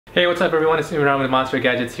Hey, what's up everyone? It's Imran with Monster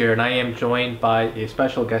Gadgets here, and I am joined by a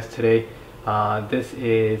special guest today. This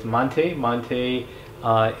is Monte. Monte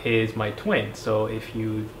is my twin, so if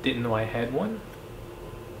you didn't know I had one,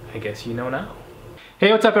 I guess you know now.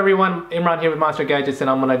 Hey, what's up everyone? Imran here with Monster Gadgets, and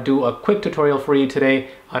I'm gonna do a quick tutorial for you today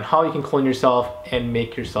on how you can clone yourself and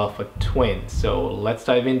make yourself a twin. So let's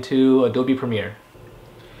dive into Adobe Premiere.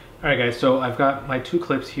 Alright guys, so I've got my two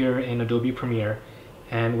clips here in Adobe Premiere.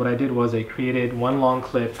 And what I did was I created one long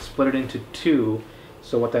clip, split it into two.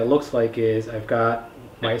 So what that looks like is I've got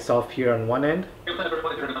myself here on one end,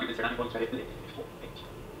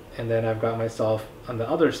 and then I've got myself on the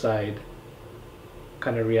other side,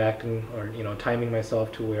 kind of reacting, or timing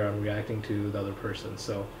myself to where I'm reacting to the other person.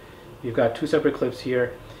 So you've got two separate clips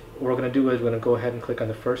here. What we're going to do is we're going to go ahead and click on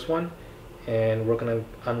the first one, and we're going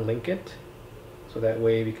to unlink it. So that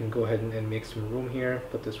way we can go ahead and make some room here.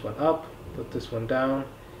 Put this one up, put this one down,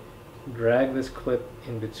 drag this clip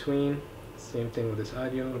in between. Same thing with this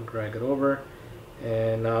audio, drag it over,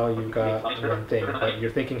 and now you've got one thing. But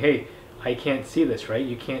you're thinking, hey, I can't see this, right?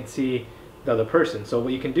 You can't see the other person. So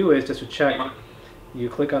what you can do is, just to check, you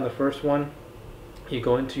click on the first one, you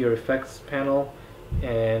go into your effects panel,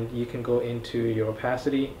 and you can go into your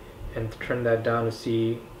opacity and turn that down to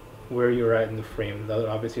see where you're at in the frame.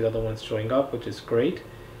 Obviously the other one's showing up, which is great,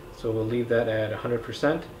 so we'll leave that at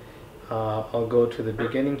 100%. I'll go to the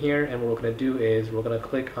beginning here, and what we're going to do is we're going to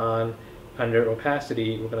click on, under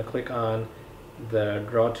opacity, we're going to click on the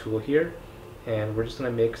draw tool here, and we're just going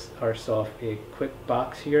to make ourselves a quick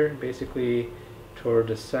box here, basically toward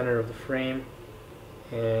the center of the frame,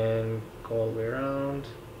 and go all the way around,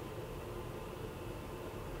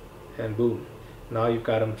 and boom, now you've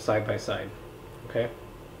got them side by side. Okay.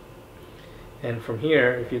 And from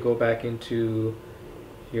here, if you go back into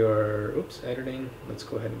your editing, let's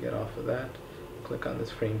go ahead and get off of that. Click on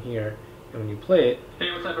this frame here, and when you play it,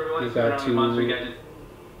 hey, what's up, everyone? You've got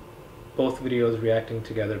both videos reacting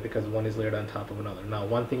together because one is layered on top of another. Now,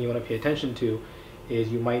 one thing you want to pay attention to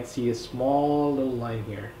is you might see a small little line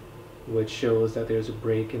here, which shows that there's a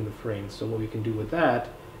break in the frame. So what we can do with that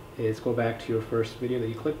is go back to your first video that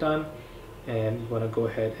you clicked on, and you want to go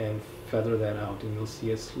ahead and feather that out, and you'll see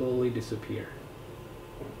it slowly disappear.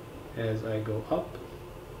 As I go up,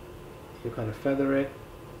 you kind of feather it.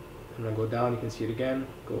 I'm going to go down, you can see it again,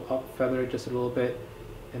 go up, feather it just a little bit,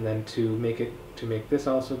 and then to make this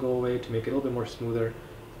also go away, to make it a little bit more smoother,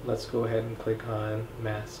 let's go ahead and click on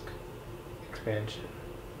mask expansion.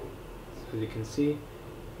 So as you can see,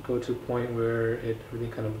 go to a point where it really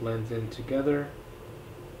kind of blends in together,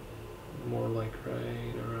 more like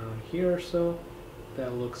right around here or so.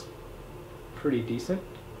 That looks pretty decent.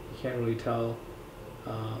 You can't really tell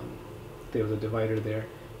there was a divider there.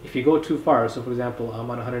 If you go too far, so for example, I'm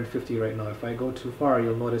on 150 right now, if I go too far,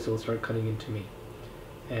 you'll notice it will start cutting into me,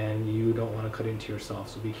 and you don't want to cut into yourself,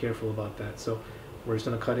 so be careful about that. So we're just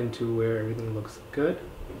going to cut into where everything looks good,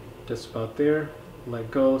 just about there, let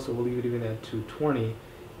go. So we'll leave it even at 220,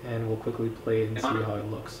 and we'll quickly play it and see how it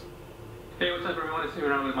looks. Hey, what's up everyone? It's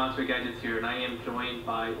Imran with Monster Gadgets here, and I am joined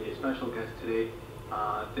by a special guest today.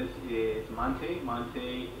 This is Monte.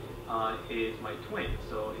 Monte is my twin,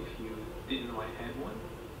 so if you didn't know I had one,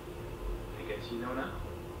 I guess you know now.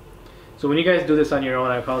 So when you guys do this on your own,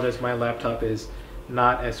 I apologize, my laptop is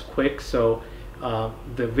not as quick, so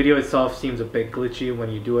the video itself seems a bit glitchy when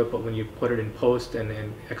you do it, but when you put it in post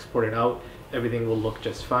and export it out, everything will look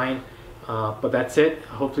just fine. But that's it.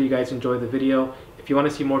 Hopefully you guys enjoyed the video. If you want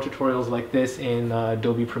to see more tutorials like this in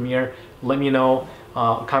Adobe Premiere, let me know.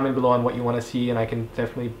 Comment below on what you want to see, and I can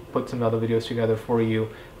definitely put some other videos together for you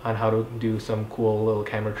on how to do some cool little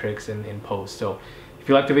camera tricks in post. So if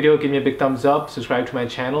you liked the video, give me a big thumbs up, subscribe to my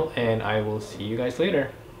channel, and I will see you guys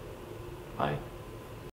later. Bye.